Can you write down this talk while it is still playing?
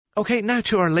Okay, now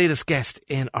to our latest guest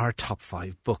in our Top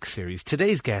 5 book series.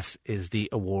 Today's guest is the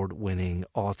award-winning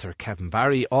author Kevin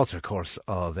Barry, author, of course,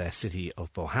 of City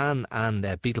of Bohan and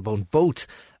Beetlebone, both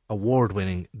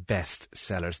award-winning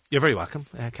bestsellers. You're very welcome,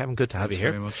 Kevin. Good to have you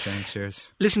here. Thanks very much, Shane.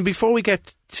 Cheers. Listen, before we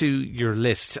get to your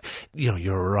list,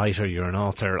 you're a writer, you're an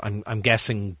author. I'm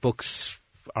guessing books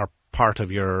are part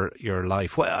of your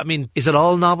life. Well, I mean, is it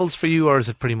all novels for you, or is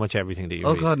it pretty much everything that you read?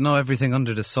 Oh God, no, everything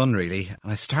under the sun, really.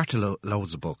 And I start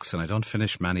loads of books, and I don't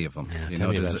finish many of them. Yeah,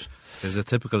 tell me about it. There's a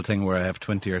typical thing where I have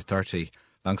 20 or 30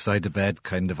 alongside the bed,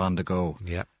 kind of on the go.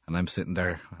 Yeah. And I'm sitting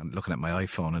there and looking at my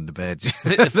iPhone in the bed.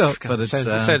 But it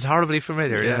sounds horribly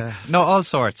familiar, yeah. No, all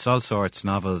sorts,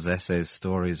 novels, essays,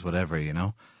 stories, whatever,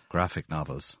 graphic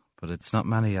novels. But it's not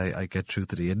many I get through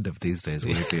to the end of these days,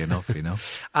 weirdly enough,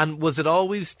 And was it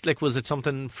always, was it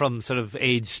something from sort of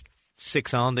age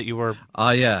 6 on that you were... Oh,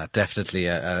 yeah, definitely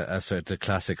a sort of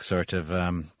classic sort of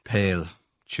pale,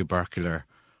 tubercular,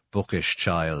 bookish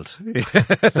child.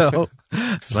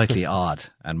 Slightly odd,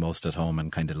 and most at home in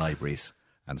kind of libraries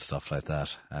and stuff like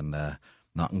that. And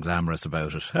nothing glamorous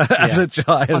about it as a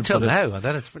child. Until now, and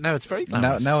then it's very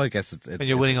glamorous. Now I guess it's and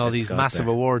you're winning all these massive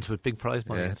awards with big prize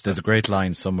money. Yeah, there's a great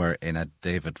line somewhere in a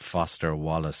David Foster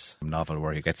Wallace novel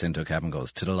where he gets into a cab and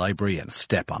goes, "To the library and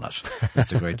step on it."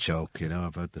 It's a great joke,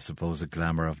 about the supposed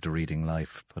glamour of the reading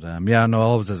life. But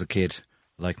always as a kid,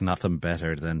 like nothing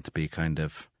better than to be kind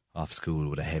of off school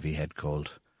with a heavy head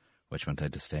cold, which meant I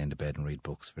had to stay in the bed and read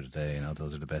books for the day.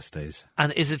 Those are the best days.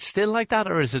 And is it still like that,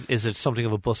 or is it something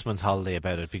of a busman's holiday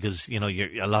about it? Because a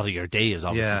lot of your day is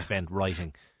obviously spent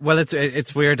writing. Well,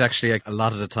 it's weird actually. A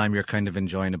lot of the time, you're kind of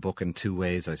enjoying a book in two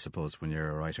ways, I suppose. When you're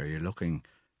a writer, you're looking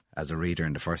as a reader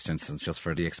in the first instance just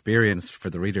for the experience, for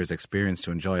the reader's experience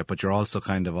to enjoy it. But you're also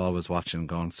kind of always watching,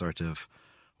 going sort of,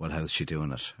 well, how's she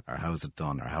doing it, or how's it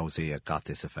done, or how's he got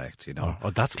this effect? Oh,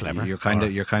 that's clever. You're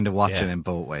kind of watching in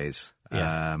both ways.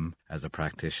 As a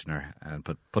practitioner,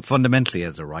 but fundamentally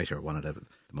as a writer, one of the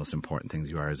most important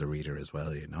things you are as a reader as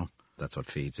well. That's what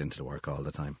feeds into the work all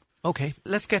the time. Okay,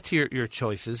 let's get to your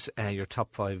choices, your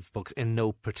top 5 books in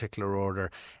no particular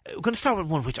order. We're going to start with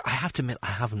one which I have to admit I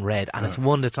haven't read, and it's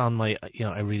one that's on my,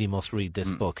 I really must read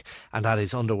this book, and that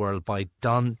is Underworld by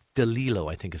Don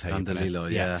DeLillo, I think is how you pronounce it. Don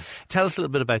DeLillo, yeah. Tell us a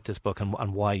little bit about this book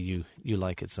and why you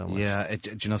like it so much. Yeah,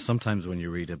 sometimes when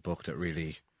you read a book that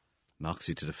really knocks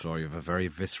you to the floor, you have a very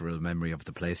visceral memory of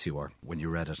the place you were when you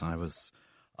read it. And I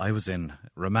was in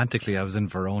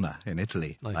Verona in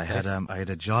Italy. Nice I had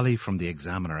a jolly from the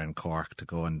Examiner in Cork to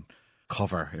go and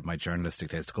cover, in my journalistic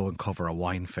days, to go and cover a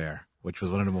wine fair, which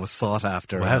was one of the most sought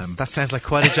after. Wow, that sounds like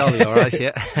quite a jolly, all right,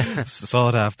 yeah.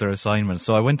 Sought after assignment.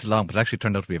 So I went along, but it actually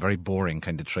turned out to be a very boring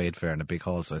kind of trade fair in a big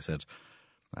hall. So I said,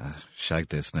 shag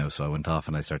this now. So I went off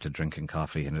and I started drinking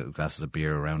coffee and little glasses of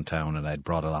beer around town, and I'd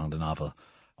brought along the novel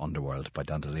Underworld by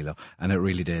Don DeLillo, and it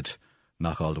really did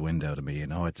knock all the wind out of me.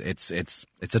 It's a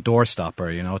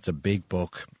doorstopper. It's a big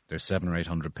book. There's 700 or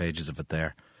 800 pages of it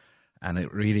there, and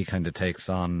it really kind of takes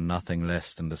on nothing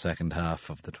less than the second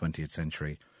half of the 20th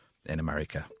century in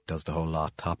America. Does the whole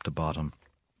lot, top to bottom: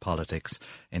 politics,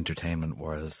 entertainment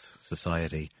worlds,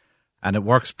 society, and it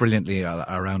works brilliantly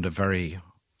around a very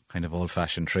kind of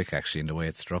old-fashioned trick, actually, in the way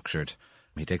it's structured.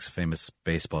 He takes a famous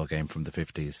baseball game from the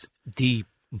 50s. The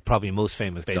probably most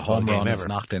famous baseball game ever. The home run is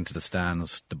knocked into the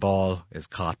stands, the ball is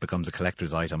caught, becomes a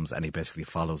collector's item, and he basically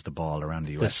follows the ball around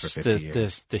the US for 50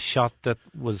 years. The shot that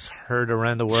was heard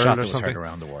around the world or something? Heard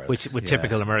around the world. With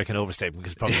typical American overstatement,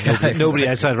 because probably nobody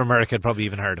outside of America had probably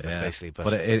even heard of it, basically.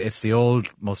 But it's the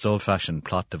most old-fashioned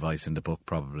plot device in the book,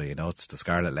 probably. It's the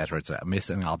scarlet letter, it's a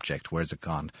missing object, where's it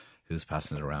gone, who's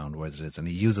passing it around, where's it is, and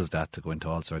he uses that to go into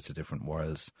all sorts of different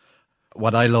worlds.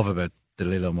 What I love about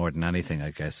DeLillo more than anything,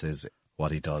 I guess, is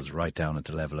what he does right down at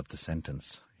the level of the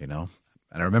sentence, And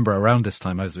I remember around this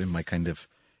time I was in my kind of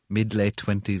mid-late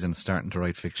 20s and starting to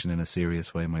write fiction in a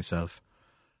serious way myself.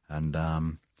 And I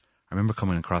remember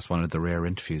coming across one of the rare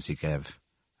interviews he gave,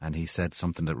 and he said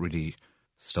something that really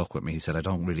stuck with me. He said, "I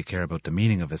don't really care about the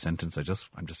meaning of a sentence,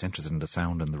 I'm just interested in the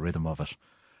sound and the rhythm of it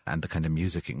and the kind of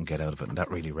music you can get out of it." And that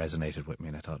really resonated with me,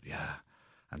 and I thought, yeah,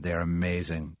 and they're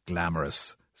amazing,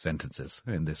 glamorous sentences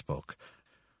in this book.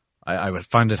 I would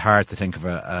find it hard to think of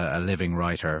a living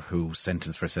writer who,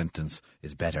 sentence for sentence,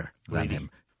 is better than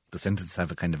him. The sentences have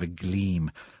a kind of a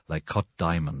gleam, like cut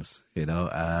diamonds, He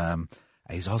can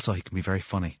be very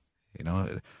funny,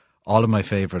 All of my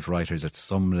favourite writers at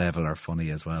some level are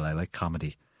funny as well. I like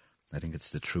comedy. I think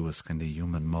it's the truest kind of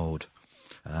human mode.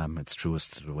 It's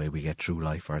truest to the way we get through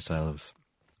life ourselves.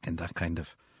 In that kind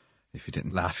of, if you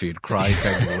didn't laugh, you'd cry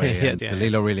kind of way.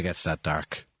 DeLillo really gets that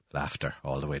dark laughter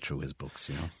all the way through his books,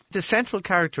 you know. The central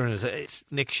character in it is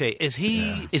Nick Shea. Is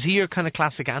he your kind of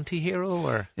classic anti-hero,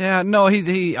 or? Yeah, no,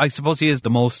 I suppose he is the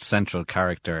most central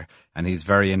character, and he's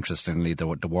very interestingly, the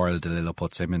world DeLillo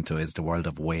puts him into is the world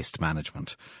of waste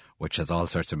management, which has all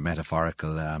sorts of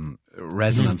metaphorical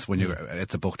resonance when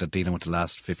it's a book that's dealing with the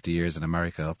last 50 years in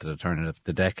America up to the turn of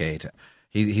the decade.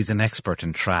 He's an expert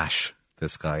in trash,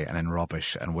 this guy, and in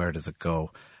rubbish, and where does it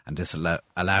go? And this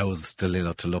allows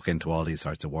DeLillo to look into all these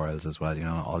sorts of worlds as well, you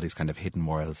know, all these kind of hidden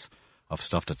worlds of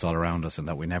stuff that's all around us and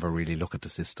that we never really look at the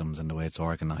systems and the way it's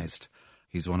organised.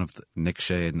 He's one of Nick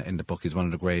Shea in the book, he's one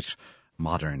of the great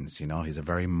moderns, you know, he's a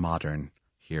very modern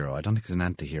hero. I don't think he's an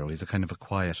anti-hero, he's a kind of a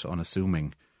quiet,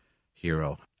 unassuming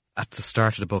hero. At the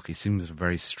start of the book, he seems a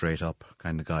very straight up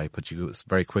kind of guy, but you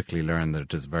very quickly learn that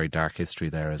there's very dark history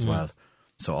there as well.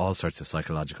 So all sorts of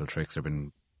psychological tricks have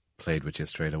been played with you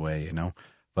straight away, you know.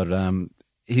 But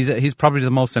he's probably the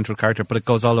most central character, but it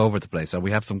goes all over the place. So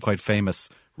we have some quite famous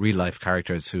real-life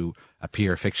characters who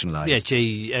appear fictionalised. Yeah,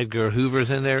 J. Edgar Hoover's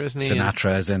in there, isn't he?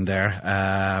 Sinatra is in there.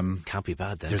 Can't be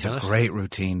bad then, There's can a it? great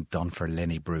routine done for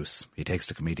Lenny Bruce. He takes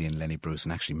the comedian Lenny Bruce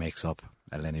and actually makes up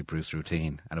a Lenny Bruce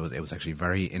routine. And it was actually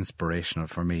very inspirational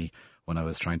for me when I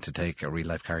was trying to take a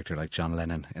real-life character like John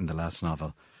Lennon in the last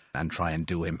novel and try and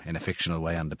do him in a fictional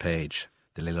way on the page.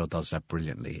 DeLillo does that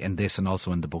brilliantly in this and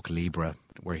also in the book Libra,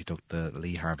 where he took the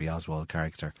Lee Harvey Oswald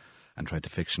character and tried to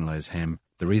fictionalise him.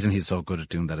 The reason he's so good at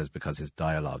doing that is because his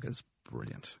dialogue is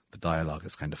brilliant. The dialogue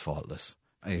is kind of faultless.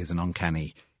 He has an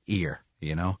uncanny ear,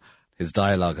 you know. His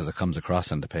dialogue as it comes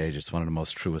across on the page, it's one of the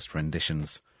most truest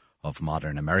renditions of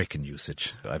modern American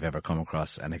usage I've ever come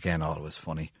across. And again, always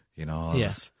funny, you know. Always.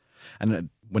 Yes. And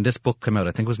when this book came out,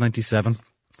 I think it was 97,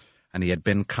 and he had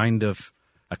been kind of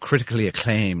a critically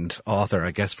acclaimed author,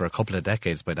 I guess, for a couple of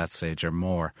decades by that stage or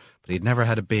more. But he'd never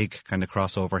had a big kind of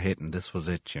crossover hit, and this was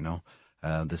it, you know.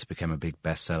 This became a big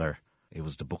bestseller. It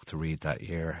was the book to read that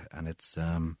year, and it's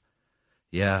one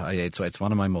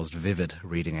of my most vivid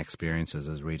reading experiences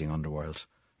is reading Underworld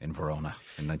in Verona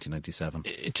in 1997.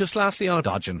 Just lastly on it,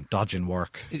 Dodging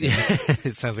work.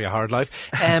 it sounds like a hard life.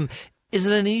 Is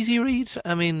it an easy read?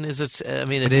 I mean, is it?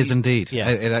 It is indeed.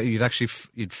 Yeah.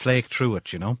 You'd flake through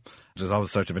it, you know. There's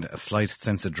always sort of a slight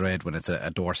sense of dread when it's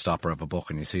a doorstopper of a book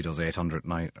and you see those 800,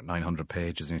 900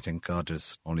 pages and you think, God,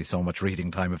 there's only so much reading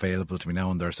time available to me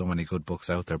now and there are so many good books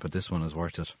out there, but this one is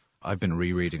worth it. I've been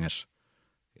rereading it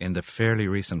in the fairly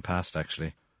recent past,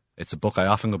 actually. It's a book I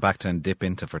often go back to and dip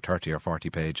into for 30 or 40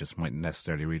 pages. Mightn't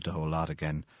necessarily read the whole lot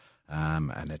again.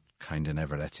 And it kind of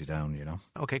never lets you down, you know.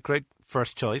 Okay, great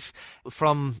first choice.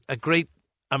 From a great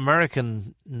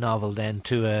American novel then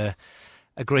to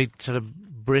a great sort of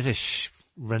British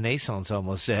Renaissance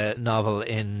almost novel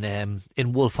in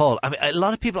Wolf Hall. I mean, a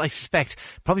lot of people, I suspect,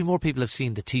 probably more people have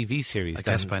seen the TV series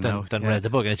than read the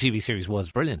book. And the TV series was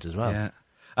brilliant as well. Yeah.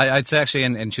 I'd say actually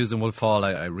in choosing Wolf Hall,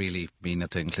 I really mean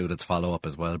to include its follow-up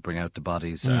as well, Bring Out the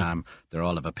Bodies. They're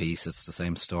all of a piece. It's the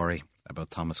same story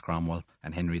about Thomas Cromwell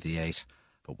and Henry VIII.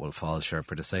 But Wolf Hall, sure,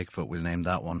 for the sake of it, we'll name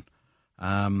that one.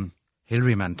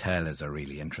 Hilary Mantel is a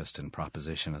really interesting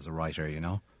proposition as a writer, you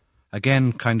know.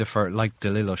 Again, kind of for, like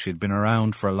DeLillo, she'd been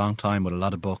around for a long time with a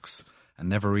lot of books and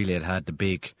never really had the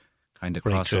big kind of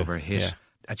crossover hit. Yeah.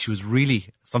 And she was really,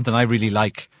 something I really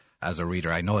like as a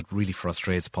reader. I know it really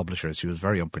frustrates publishers. She was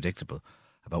very unpredictable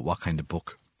about what kind of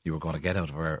book you were going to get out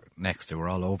of her next. They were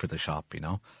all over the shop, you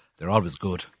know. They're always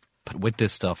good. But with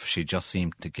this stuff, she just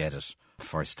seemed to get it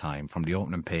first time. From the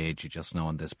opening page, you just know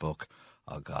in this book,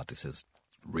 oh God, this is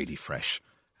really fresh.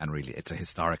 And really, it's a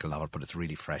historical novel, but it's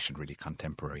really fresh and really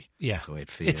contemporary. Yeah. The way it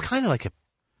feels. It's kind of like a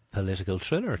political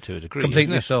thriller to a degree.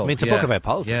 Completely isn't it? so. I mean, it's a book about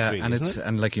politics, yeah, really, and isn't it?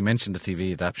 And like you mentioned, the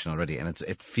TV adaptation already, and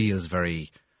it feels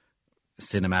very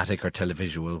cinematic or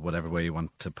televisual, whatever way you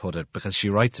want to put it, because she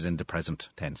writes it in the present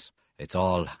tense. It's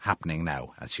all happening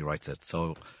now as she writes it.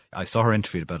 So I saw her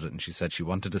interviewed about it, and she said she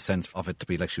wanted the sense of it to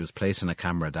be like she was placing a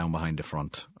camera down behind the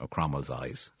front of Cromwell's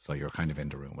eyes. So you're kind of in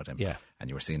the room with him, and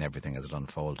you were seeing everything as it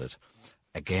unfolded.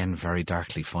 Again, very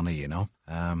darkly funny, you know.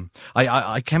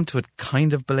 I came to it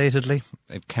kind of belatedly.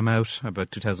 It came out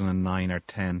about 2009 or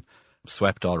 10.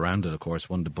 Swept all around it, of course,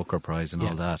 won the Booker Prize and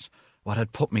all that. What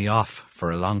had put me off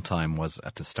for a long time was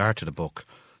at the start of the book,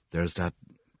 there's that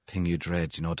thing you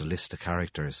dread, you know, the list of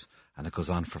characters, and it goes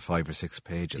on for 5 or 6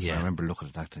 pages. Yeah. I remember looking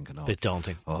at that thinking, bit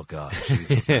daunting. Oh God,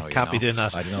 Jesus. No, Can't be doing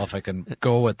that. I don't know if I can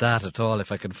go with that at all,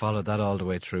 if I can follow that all the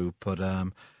way through. But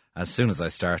as soon as I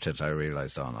started, I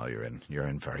realised, oh no, you're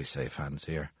in very safe hands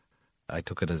here. I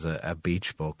took it as a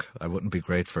beach book. I wouldn't be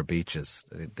great for beaches.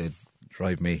 They'd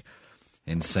drive me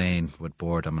insane with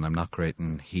boredom, and I'm not great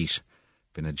in heat.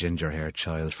 been a ginger-haired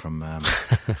child from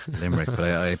Limerick. But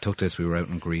I took this, we were out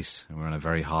in Greece, and we were on a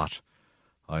very hot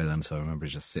island, so I remember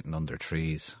just sitting under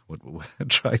trees,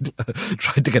 tried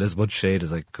to get as much shade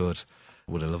as I could,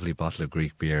 with a lovely bottle of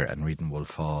Greek beer and reading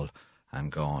Wolf Hall. And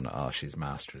going, oh, she's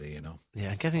masterly, you know.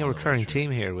 Yeah, getting a recurring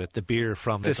theme here with the beer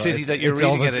from the It's city that you're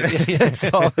reading. It's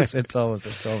It's always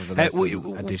a nice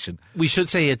addition. We should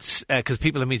say it's, because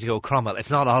people immediately go Cromwell. It's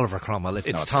not Oliver Cromwell. It's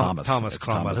Thomas. Thomas It's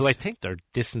Cromwell, Thomas. who I think they're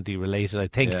distantly related, I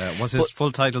think. Yeah, was his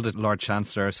full title the Lord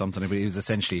Chancellor or something? But he was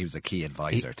a key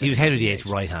advisor. He was Henry VIII's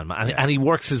right-hand man. And he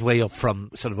works his way up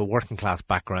from sort of a working-class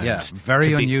background. Yeah,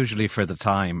 very unusually for the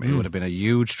time. It would have been a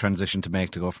huge transition to make,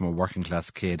 to go from a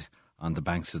working-class kid on the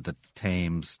banks of the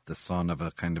Thames, the son of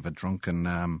a kind of a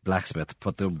drunken blacksmith,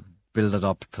 but to build it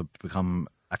up to become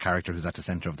a character who's at the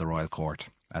centre of the royal court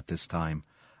at this time.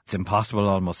 It's impossible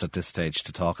almost at this stage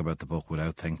to talk about the book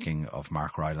without thinking of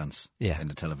Mark Rylance in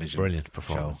the television brilliant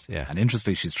performance, show. yeah. And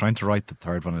interestingly, she's trying to write the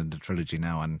third one in the trilogy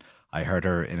now, and I heard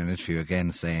her in an interview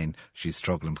again saying she's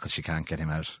struggling because she can't get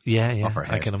him out of her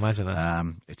head. I can imagine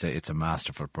that. It's a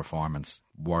masterful performance,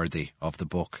 worthy of the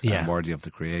book Yeah. and worthy of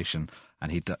the creation.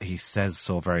 And he says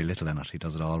so very little in it. He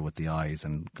does it all with the eyes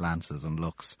and glances and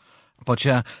looks. But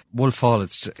yeah, Wolf Hall,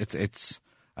 it's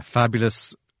a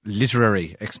fabulous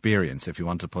literary experience, if you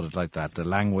want to put it like that. The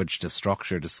language, the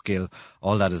structure, the skill,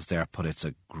 all that is there, but it's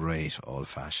a great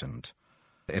old-fashioned...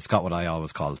 It's got what I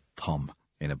always call thumb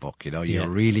in a book, you know. You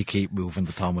really keep moving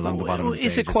the thumb along the bottom of the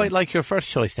Is it pages. quite like your first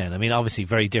choice then? I mean, obviously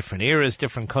very different eras,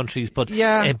 different countries, but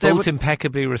Yeah, both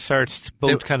impeccably researched,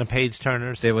 both kind of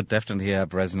page-turners. They would definitely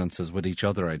have resonances with each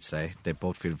other, I'd say. They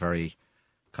both feel very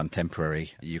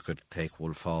contemporary. You could take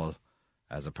Wolf Hall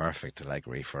as a perfect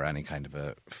allegory for any kind of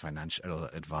a financial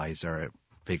advisor,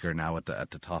 figure now at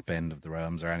the top end of the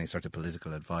realms, or any sort of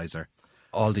political advisor.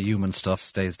 All the human stuff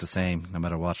stays the same, no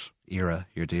matter what era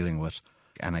you're dealing with.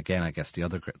 And again, I guess the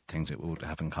other thing that we would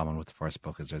have in common with the first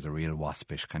book is there's a real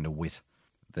waspish kind of wit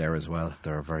there as well.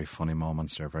 There are very funny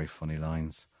moments, there are very funny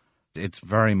lines. It's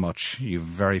very much, you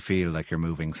very feel like you're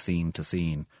moving scene to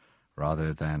scene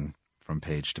rather than from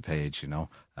page to page, you know.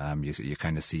 You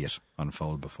kind of see it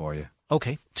unfold before you.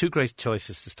 Okay, two great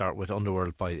choices to start with: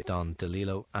 Underworld by Don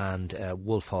DeLillo and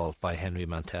Wolf Hall by Hilary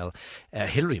Mantel,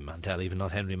 even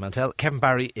not Henry Mantel. Kevin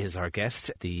Barry is our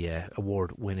guest, the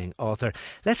award-winning author.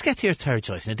 Let's get to your third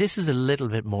choice. Now, this is a little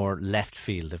bit more left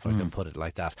field, if I can put it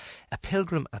like that. A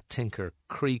Pilgrim at Tinker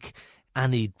Creek,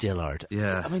 Annie Dillard.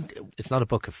 Yeah. I mean, it's not a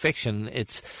book of fiction.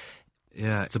 It's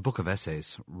a book of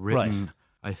essays written,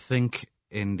 I think,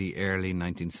 in the early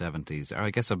 1970s. Or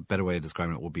I guess a better way of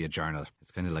describing it would be a journal.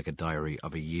 It's kind of like a diary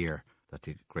of a year that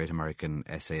the great American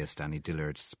essayist Annie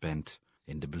Dillard spent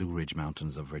in the Blue Ridge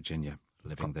Mountains of Virginia,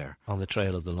 living there. On the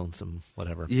trail of the lonesome,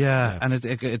 whatever. Yeah. And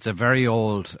it's a very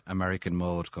old American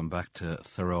mode, going back to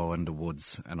Thoreau and the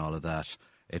woods and all of that.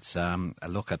 It's a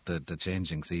look at the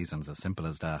changing seasons, as simple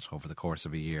as that, over the course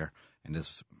of a year in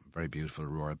this very beautiful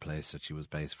rural place that she was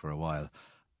based for a while.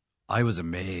 I was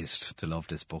amazed to love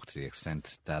this book to the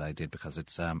extent that I did, because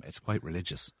it's quite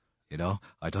religious, you know.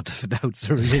 I don't announce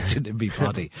a religion in my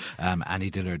body. Annie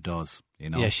Dillard does, you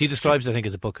know. Yeah, she describes it, I think,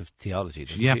 as a book of theology,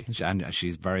 doesn't she? And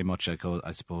she's very much,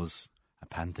 I suppose, a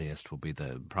pantheist would be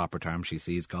the proper term. She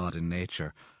sees God in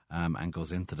nature and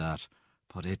goes into that.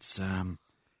 But it's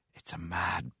a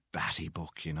mad, batty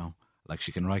book, you know. Like,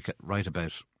 she can write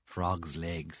about frogs'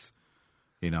 legs,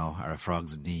 you know, or a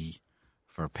frog's knee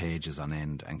for pages on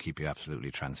end and keep you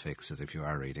absolutely transfixed as if you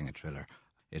are reading a thriller.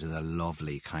 It is a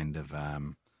lovely kind of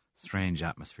strange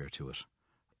atmosphere to it.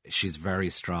 She's very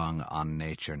strong on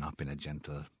nature not being a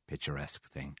gentle,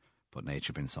 picturesque thing, but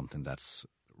nature being something that's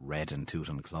red in tooth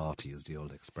and claw, to use the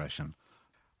old expression.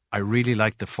 I really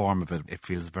like the form of it. It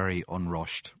feels very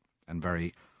unrushed and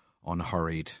very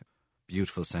unhurried.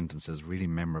 Beautiful sentences, really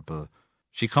memorable.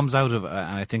 She comes out of,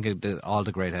 and I think all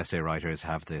the great essay writers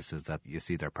have this, is that you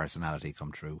see their personality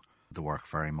come through the work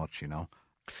very much, you know.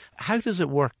 How does it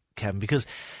work, Kevin? Because,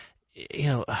 you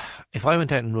know, if I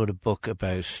went out and wrote a book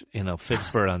about, you know,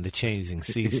 Phibsborough and the changing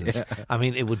seasons, I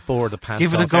mean, it would bore the pants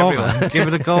off everyone. Man. Give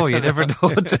it a go. You never know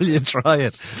until you try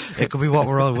it. It could be what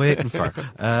we're all waiting for.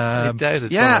 I doubt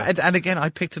it. Yeah, and again,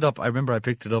 I picked it up. I remember I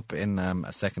picked it up in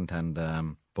a second-hand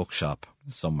bookshop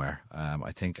somewhere.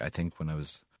 I think when I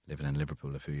was living in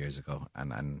Liverpool a few years ago,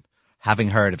 and having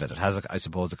heard of it, it has, I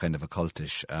suppose, a kind of a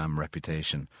cultish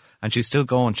reputation. And she's still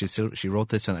going. She wrote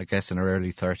this, I guess, in her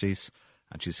early 30s,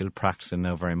 and she's still practicing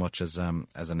now very much as an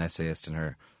essayist in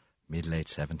her mid-late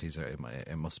 70s, or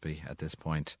it must be at this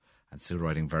point, and still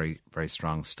writing very, very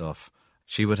strong stuff.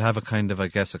 She would have a kind of a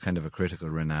critical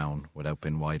renown without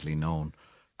being widely known.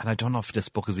 And I don't know if this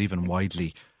book is even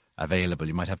widely available.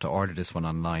 You might have to order this one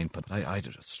online, but I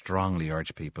strongly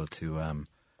urge people to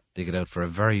dig it out for a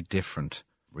very different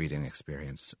reading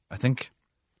experience. I think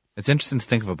it's interesting to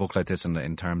think of a book like this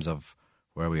in terms of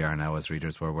where we are now as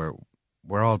readers, where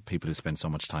we're all people who spend so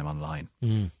much time online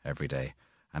every day,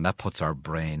 and that puts our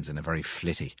brains in a very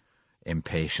flitty,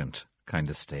 impatient kind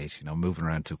of state, moving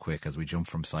around too quick as we jump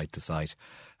from site to site.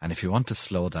 And if you want to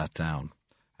slow that down,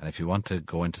 and if you want to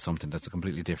go into something that's a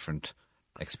completely different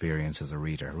experience as a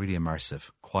reader, a really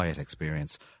immersive, quiet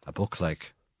experience, a book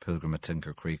like Pilgrim at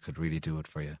Tinker Creek could really do it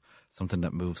for you. Something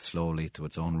that moves slowly to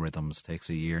its own rhythms, takes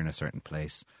a year in a certain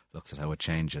place, looks at how it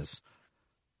changes.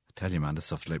 I tell you, man, this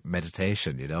stuff like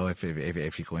meditation, if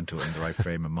you go into it in the right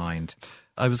frame of mind.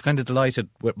 I was kind of delighted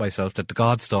with myself that the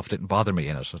God stuff didn't bother me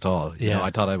in it at all. I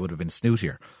thought I would have been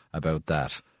snootier about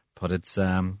that. But it's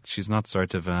she's not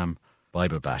sort of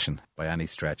Bible bashing by any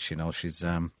stretch. She's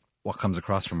what comes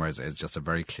across from her is just a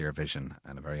very clear vision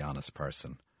and a very honest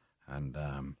person, and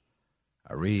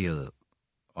a real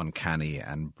uncanny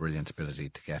and brilliant ability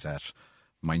to get at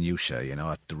minutiae,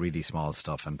 at the really small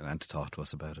stuff and to talk to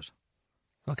us about it.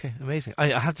 Okay, amazing.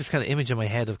 I have this kind of image in my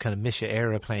head of kind of Misha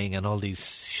Era playing and all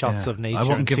these shots of nature. I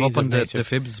wouldn't give up on the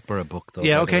Phibsborough book, though.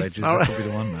 Yeah, okay. That could be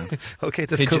the one, man. Okay,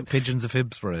 Pigeons of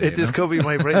Phibsborough. This could be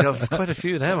my brain. There's quite a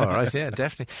few of them, all right. Yeah,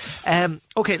 definitely.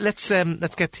 Okay, let's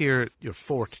get to your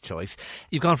fourth choice.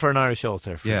 You've gone for an Irish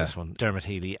author for this one, Dermot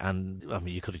Healy, and I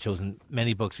mean you could have chosen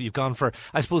many books, but you've gone for,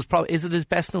 I suppose, is it his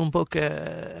best known book,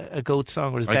 A Goat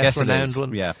Song, or his best renowned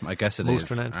one? Yeah, I guess it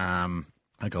most is. Renowned.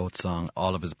 A Goat Song.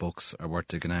 All of his books are worth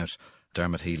digging out.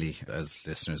 Dermot Healy, as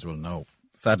listeners will know,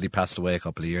 sadly passed away a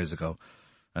couple of years ago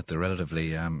at the relatively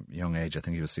young age. I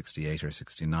think he was 68 or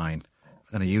 69. It's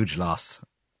been a huge loss.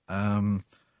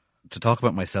 To talk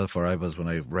about myself, where I was when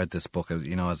I read this book,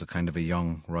 as a kind of a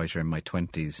young writer in my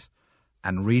 20s,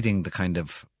 and reading the kind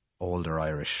of older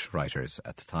Irish writers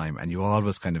at the time, and you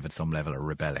always kind of at some level are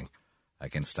rebelling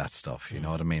against that stuff, you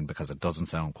know what I mean? Because it doesn't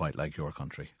sound quite like your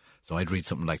country. So I'd read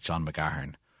something like John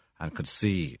McGahern and could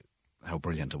see how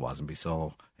brilliant it was and be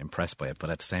so impressed by it.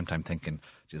 But at the same time thinking,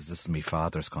 geez, this is my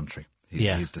father's country.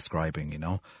 He's describing,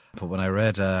 But when I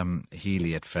read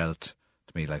Healy, it felt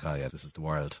to me like, oh yeah, this is the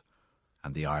world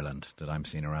and the Ireland that I'm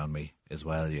seeing around me as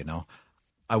well,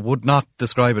 I would not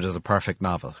describe it as a perfect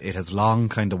novel. It has long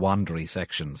kind of wandery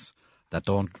sections that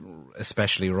don't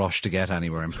especially rush to get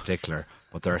anywhere in particular.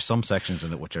 But there are some sections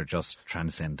in it which are just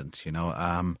transcendent,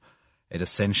 It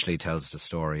essentially tells the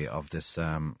story of this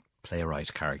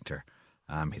playwright character.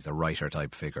 He's a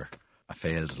writer-type figure, a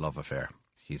failed love affair.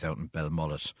 He's out in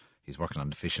Belmullet. He's working on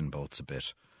the fishing boats a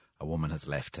bit. A woman has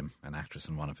left him, an actress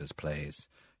in one of his plays.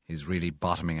 He's really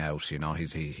bottoming out,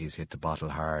 He's hit the bottle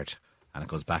hard, and it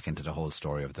goes back into the whole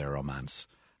story of their romance.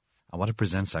 And what it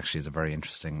presents actually is a very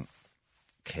interesting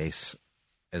case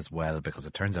as well, because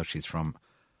it turns out she's from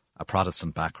a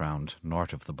Protestant background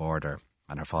north of the border,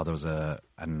 and her father was an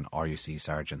RUC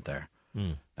sergeant there.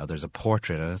 Now there's a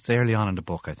portrait, and it's early on in the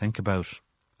book, I think about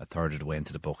a third of the way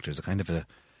into the book, there's a kind of a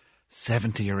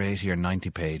 70 or 80 or 90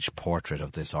 page portrait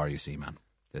of this RUC man,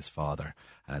 this father,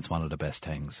 and it's one of the best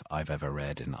things I've ever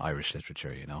read in Irish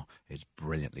literature, It's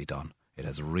brilliantly done. It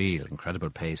has a real incredible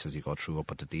pace as you go through it,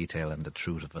 but the detail and the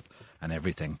truth of it and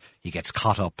everything. He gets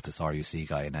caught up, this RUC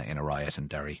guy, in a riot in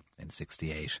Derry in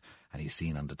 68, and he's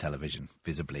seen on the television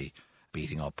visibly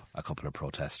beating up a couple of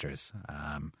protesters.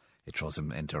 It throws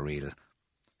him into a real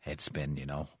head spin,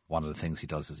 One of the things he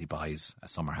does is he buys a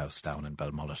summer house down in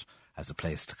Belmullet as a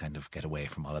place to kind of get away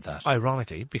from all of that.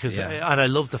 Ironically, because and I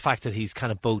love the fact that he's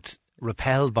kind of both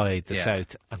repelled by the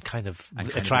South and kind of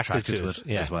attracted to it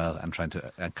as well, and kind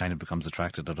of becomes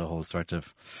attracted to the whole sort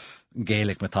of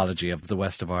Gaelic mythology of the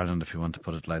west of Ireland, if you want to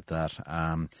put it like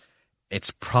that.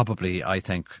 It's probably, I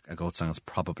think, A Goat Song is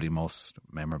probably most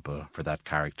memorable for that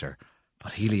character.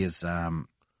 But Healy is,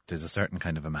 there's a certain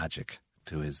kind of a magic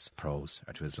to his prose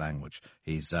or to his language.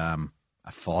 He's a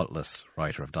faultless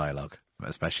writer of dialogue,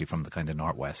 especially from the kind of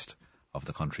northwest of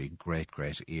the country. Great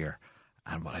ear.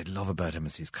 And what I love about him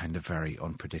is he's kind of very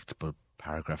unpredictable,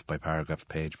 paragraph by paragraph,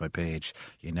 page by page.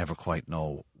 You never quite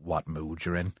know what mood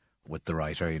you're in with the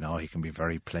writer. He can be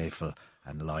very playful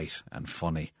and light and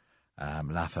funny,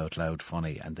 laugh out loud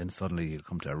funny, and then suddenly you'll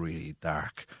come to a really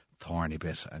dark, thorny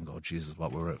bit and go, Jesus,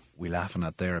 what were we laughing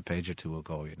at there a page or two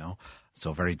ago, So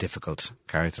a very difficult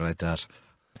character like that.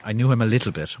 I knew him a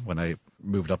little bit when I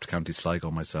moved up to County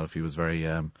Sligo myself. He was very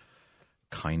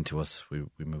kind to us. We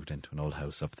moved into an old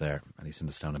house up there, and he sent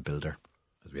us down a builder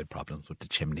because we had problems with the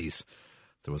chimneys.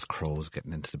 There was crows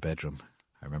getting into the bedroom.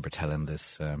 I remember telling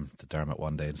this to Dermot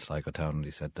one day in Sligo Town, and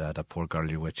he said, that poor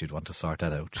girl you're with, you'd want to sort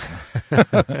that out.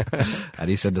 And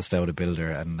he sent us down a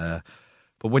builder, and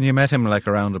But when you met him like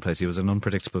around the place, he was an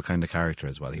unpredictable kind of character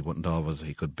as well.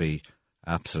 He could be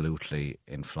absolutely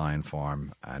in flying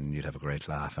form and you'd have a great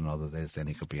laugh, and other days then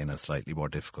he could be in a slightly more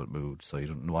difficult mood, so you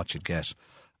don't know what you'd get.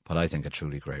 But I think a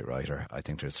truly great writer. I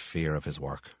think there's fear of his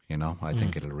work, you know. I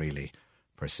think it'll really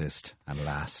persist and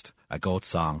last. A Goat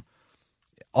Song,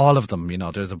 all of them, you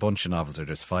know, there's a bunch of novels, or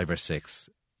there's 5 or 6.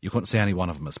 You couldn't say any one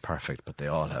of them is perfect, but they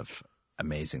all have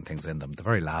amazing things in them. The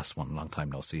very last one, Long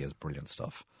Time No See, is brilliant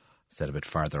stuff. Set a bit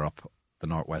farther up the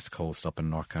northwest coast, up in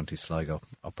North County Sligo,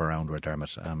 up around where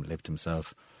Dermot lived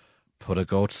himself. But A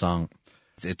Goat Song,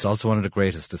 it's also one of the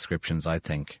greatest descriptions, I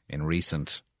think, in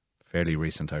fairly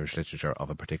recent Irish literature of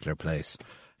a particular place,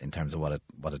 in terms of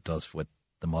what it does with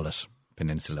the Mullet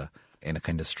Peninsula. In a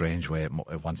kind of strange way,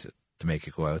 it wants it to make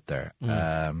you go out there.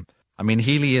 I mean,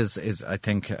 Healy is I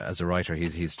think, as a writer,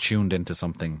 he's tuned into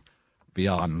something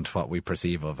beyond what we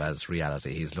perceive of as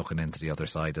reality. He's looking into the other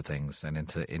side of things and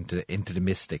into the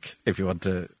mystic, if you want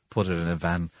to put it in a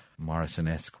Van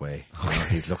Morrison-esque way. You know,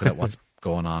 he's looking at what's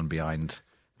going on behind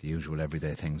the usual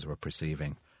everyday things we're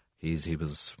perceiving. He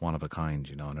was one of a kind,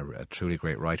 you know, and a truly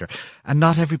great writer. And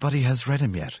not everybody has read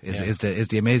him yet. Is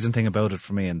the amazing thing about it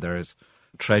for me. And there's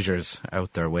treasures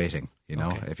out there waiting, you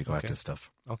know, if you go at this stuff.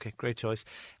 Okay, great choice.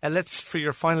 For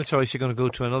your final choice, you're going to go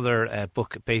to another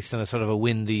book based on a sort of a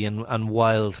windy and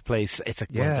wild place. It's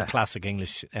one of the classic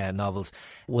English novels,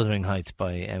 Wuthering Heights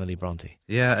by Emily Bronte.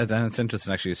 Yeah, and it's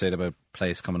interesting actually you said about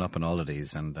place coming up in all of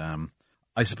these. And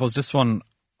I suppose this one,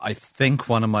 I think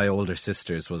one of my older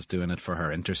sisters was doing it for her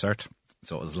intercert.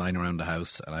 So it was lying around the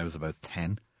house and I was about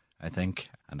 10, I think.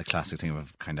 And the classic thing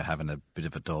of kind of having a bit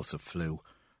of a dose of flu,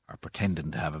 or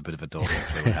pretending to have a bit of a dose of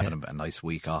flu, having a nice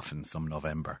week off in some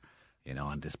November, you know,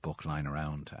 and this book lying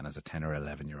around. And as a 10 or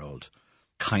 11-year-old,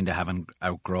 kind of having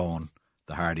outgrown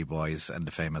the Hardy Boys and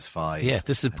the Famous Five. Yeah,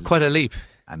 this is quite a leap.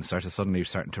 And sort of suddenly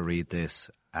starting to read this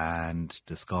and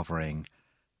discovering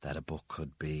that a book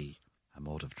could be a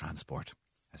mode of transport,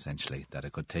 essentially, that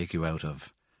it could take you out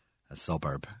of a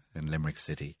suburb in Limerick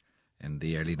City in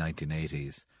the early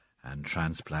 1980s and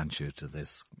transplant you to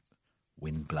this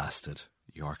wind-blasted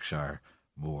Yorkshire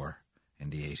moor in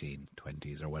the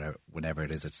 1820s or whenever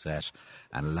it is it's set,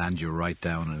 and land you right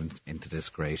down into this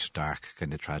great, dark,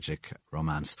 kind of tragic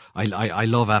romance. I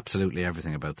love absolutely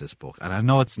everything about this book. And I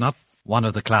know it's not one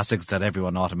of the classics that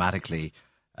everyone automatically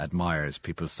admires.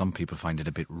 Some people find it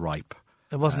a bit ripe.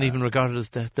 It wasn't even regarded as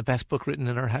the best book written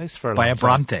in our house for a by long a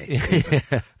Bronte.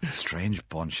 time. Strange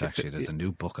bunch, actually. There's a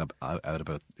new book out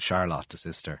about Charlotte, the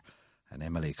sister, and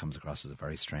Emily comes across as a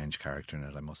very strange character in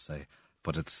it, I must say.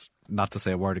 But it's not to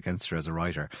say a word against her as a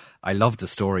writer. I love the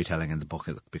storytelling in the book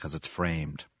because it's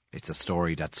framed. It's a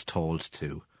story that's told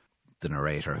to the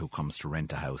narrator who comes to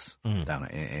rent a house down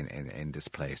in this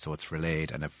place. So it's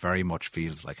relayed, and it very much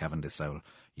feels like having this old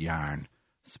yarn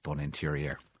spun into your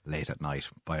ear late at night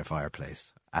by a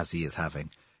fireplace, as he is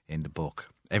having in the book.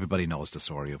 Everybody knows the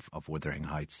story of Wuthering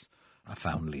Heights, a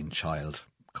foundling child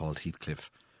called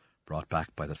Heathcliff, brought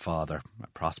back by the father, a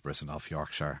prosperous enough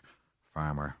Yorkshire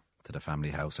farmer, to the family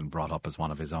house and brought up as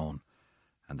one of his own,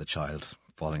 and the child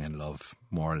falling in love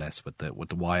more or less with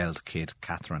the wild kid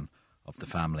Catherine of the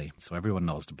family. So everyone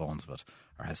knows the bones of it,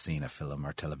 or has seen a film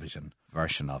or television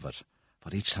version of it.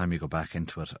 But each time you go back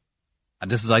into it, and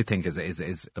this is, I think,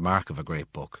 is the mark of a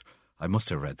great book. I must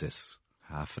have read this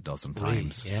half a dozen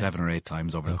times, 7 or 8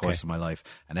 times over the course of my life,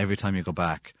 and every time you go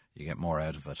back, you get more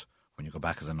out of it. When you go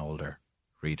back as an older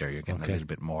reader, you're getting a little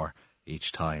bit more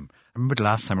each time. I remember the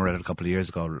last time I read it a couple of years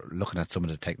ago, looking at some of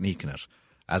the technique in it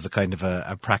as a kind of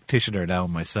a practitioner now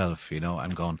myself, you know,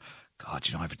 and going, God,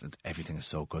 you know, everything is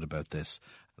so good about this.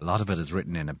 A lot of it is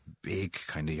written in a big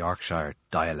kind of Yorkshire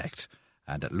dialect,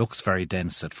 and it looks very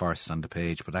dense at first on the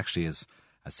page, but actually as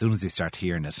soon as you start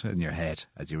hearing it in your head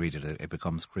as you read it, it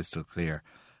becomes crystal clear.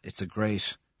 It's a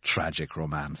great tragic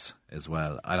romance as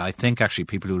well. And I think actually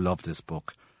people who love this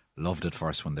book loved it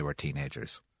first when they were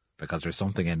teenagers, because there's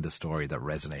something in the story that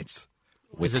resonates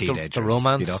with teenagers. The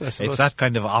romance, you know? It's that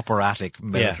kind of operatic,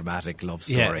 melodramatic love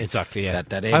story. Yeah, exactly, yeah.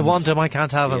 That ends, I want him, I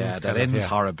can't have him. Yeah, that ends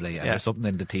horribly, and there's something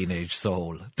in the teenage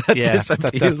soul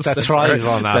that thrives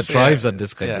on that. That thrives on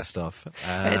this kind of stuff.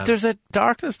 There's a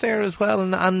darkness there as well,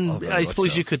 and I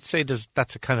suppose you could say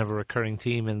that's a kind of a recurring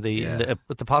theme with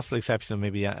the possible exception of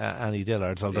maybe Annie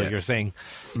Dillard's, although you're saying,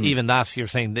 even that, you're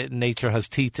saying that nature has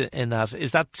teeth in that.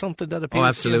 Is that something that appeals to you?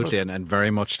 Oh, absolutely, and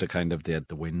very much the kind of the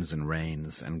winds and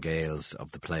rains and gales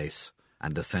of the place,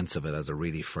 and the sense of it as a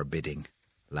really forbidding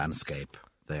landscape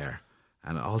there,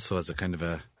 and also as a kind of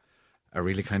a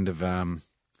really kind of a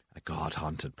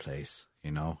God-haunted place, you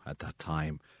know, at that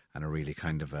time. and a really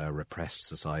kind of a repressed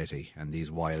society, and these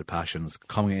wild passions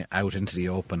coming out into the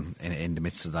open in the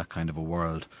midst of that kind of a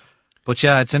world. But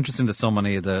yeah, it's interesting that so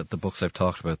many of the books I've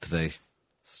talked about today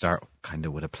start kind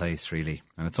of with a place, really.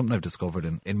 And it's something I've discovered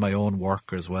in my own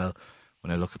work as well.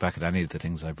 When I look back at any of the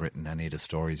things I've written, any of the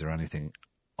stories or anything,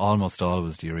 almost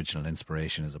always the original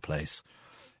inspiration is a place.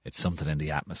 It's something in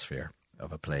the atmosphere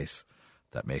of a place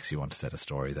that makes you want to set a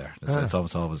story there. It's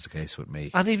almost always the case with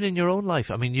me. And even in your own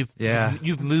life, I mean,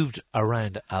 you've moved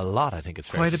around a lot, I think it's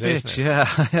fair quite to a say, bit, yeah,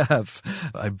 I have.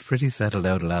 I'm pretty settled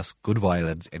out the last good while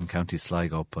in County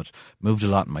Sligo, but moved a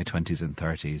lot in my 20s and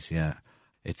 30s, yeah.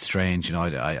 It's strange, you know,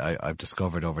 I've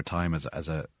discovered over time as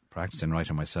a practicing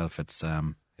writer myself, it's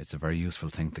a very useful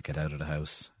thing to get out of the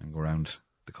house and go around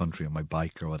the country on my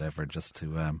bike or whatever, just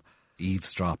to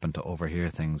eavesdrop and to overhear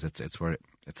things.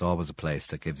 It's always a place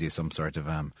that gives you some sort of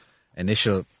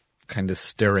initial kind of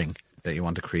stirring that you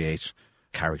want to create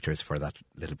characters for that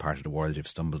little part of the world you've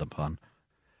stumbled upon.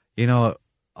 You know,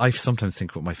 I sometimes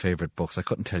think with my favourite books, I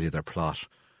couldn't tell you their plot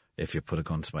if you put a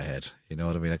gun to my head. You know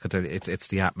what I mean? I could tell you, it's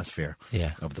the atmosphere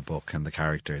of the book and the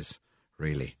characters,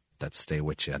 really, that stay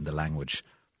with you, and the language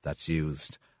that's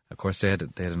used. Of course, they had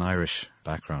an Irish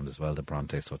background as well, the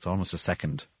Bronte, so it's almost a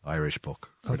second Irish book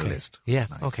for the list. Yeah,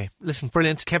 nice. Okay. Listen,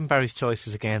 brilliant. Kevin Barry's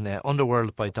choices again.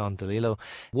 Underworld by Don DeLillo,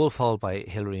 Wolf Hall by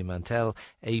Hilary Mantel,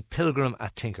 A Pilgrim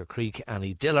at Tinker Creek,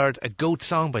 Annie Dillard, A Goat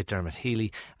Song by Dermot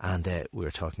Healy, and we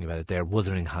were talking about it there,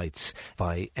 Wuthering Heights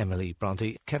by Emily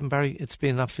Bronte. Kevin Barry, it's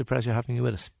been an absolute pleasure having you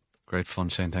with us. Great fun,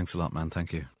 Shane. Thanks a lot, man.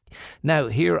 Thank you. Now,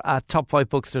 here at Top 5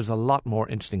 Books, there's a lot more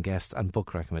interesting guests and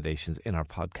book recommendations in our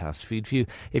podcast feed for you.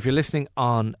 If you're listening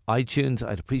on iTunes,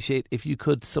 I'd appreciate if you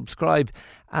could subscribe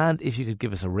and if you could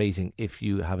give us a rating if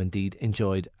you have indeed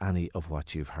enjoyed any of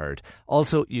what you've heard.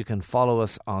 Also, you can follow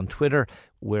us on Twitter.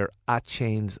 We're at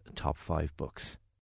Shane's Top 5 Books.